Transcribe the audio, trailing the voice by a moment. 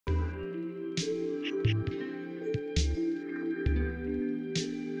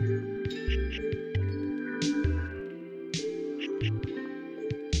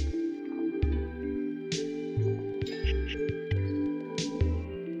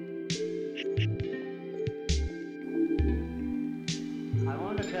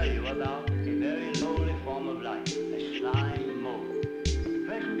about a very lowly form of life, a slime mold.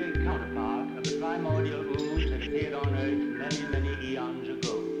 Present-day counterpart of the primordial ooze that appeared on Earth many, many eons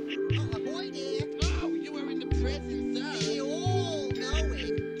ago. Oh, ahoy there! Oh, you are in the presence of... We all know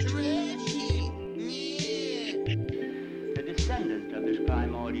it. Trashy. Yeah. The descendant of this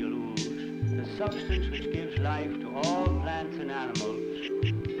primordial ooze, the substance which gives life to all plants and animals,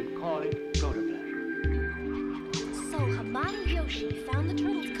 we call it protoplasm. So Hamato Yoshi found the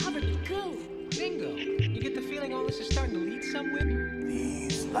turtles covered with goo. Bingo! You get the feeling all this is starting to lead somewhere?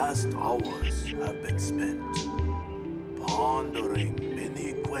 These last hours have been spent pondering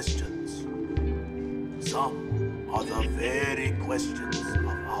many questions. Some are the very questions of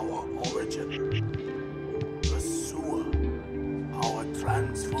our origin, the sewer, our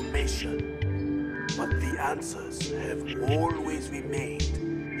transformation. But the answers have always remained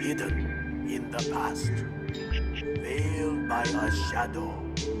hidden in the past, veiled by a shadow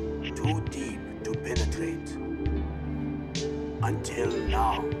too deep to penetrate. Until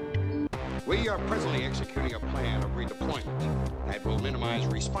now. We are presently executing a plan of redeployment that will minimize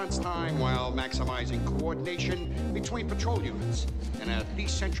response time while maximizing coordination between patrol units in a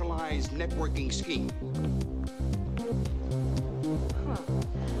decentralized networking scheme. Huh.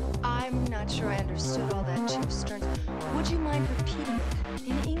 I'm not sure I understood all that too, Stearns. Would you mind repeating it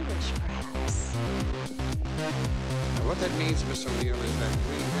in English, perhaps? Now, what that means, Miss O'Neill, is that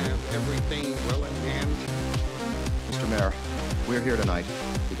we have everything well in hand. Mr. Mayor, we're here tonight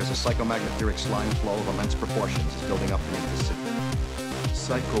because a psychomagnetic slime flow of immense proportions is building up beneath the city.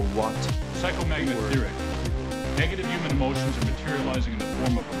 Psycho what? Psychomagnetic. Negative human emotions are materializing in the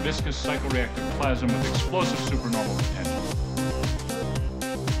form of a viscous psychoreactive plasm with explosive supernormal potential.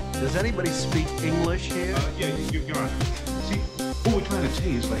 Does anybody speak English here? Yeah, Your Honor. See, what we're trying to tell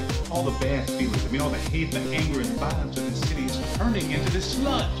you is like all the bad feelings, all the hate, the anger, and violence of the city is turning into this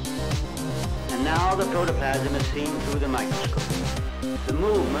sludge. And now the protoplasm is seen through the microscope. The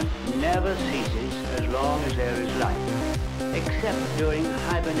movement never ceases as long as there is life, except during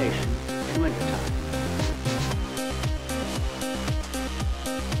hibernation in wintertime.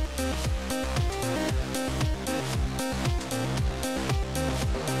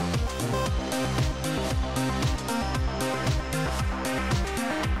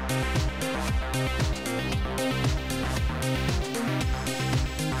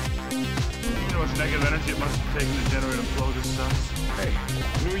 Negative energy it must have taken to generate a flow this size. Hey,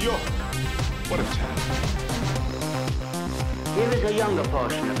 New York, what a town. Here is a younger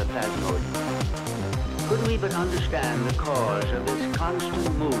portion of the plasmodium. Could we but understand the cause of this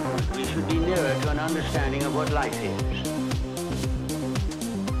constant movement, we should be nearer to an understanding of what life is.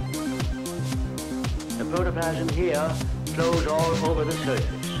 The protoplasm here flows all over the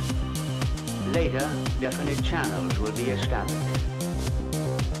surface. Later, definite channels will be established.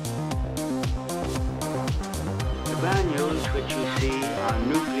 The granules which you see are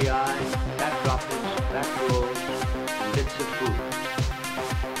nuclei, fat droplets, fat rolls, and bits of food.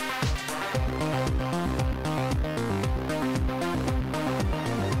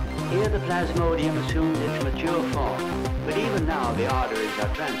 Here the plasmodium assumes its mature form, but even now the arteries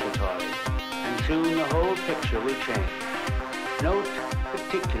are transitory, and soon the whole picture will change. Note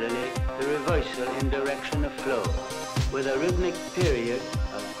particularly the reversal in direction of flow, with a rhythmic period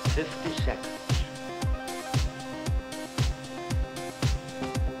of 50 seconds.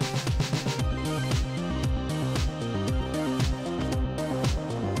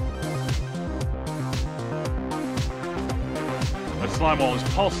 Slime wall is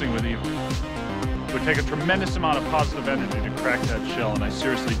pulsing with evil. It would take a tremendous amount of positive energy to crack that shell, and I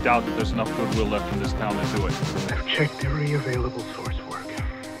seriously doubt that there's enough goodwill left in this town to do it. I've checked every available source work,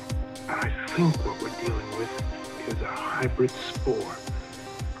 and I think what we're dealing with is a hybrid spore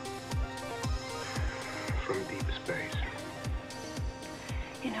from deep space.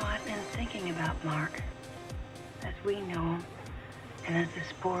 You know, I've been thinking about Mark, as we know him, and as the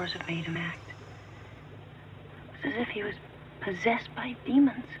spores have made him act. It's as if he was possessed by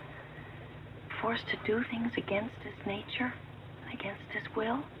demons, forced to do things against his nature, against his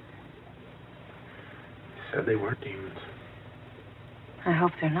will. Said they weren't demons. I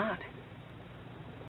hope they're not.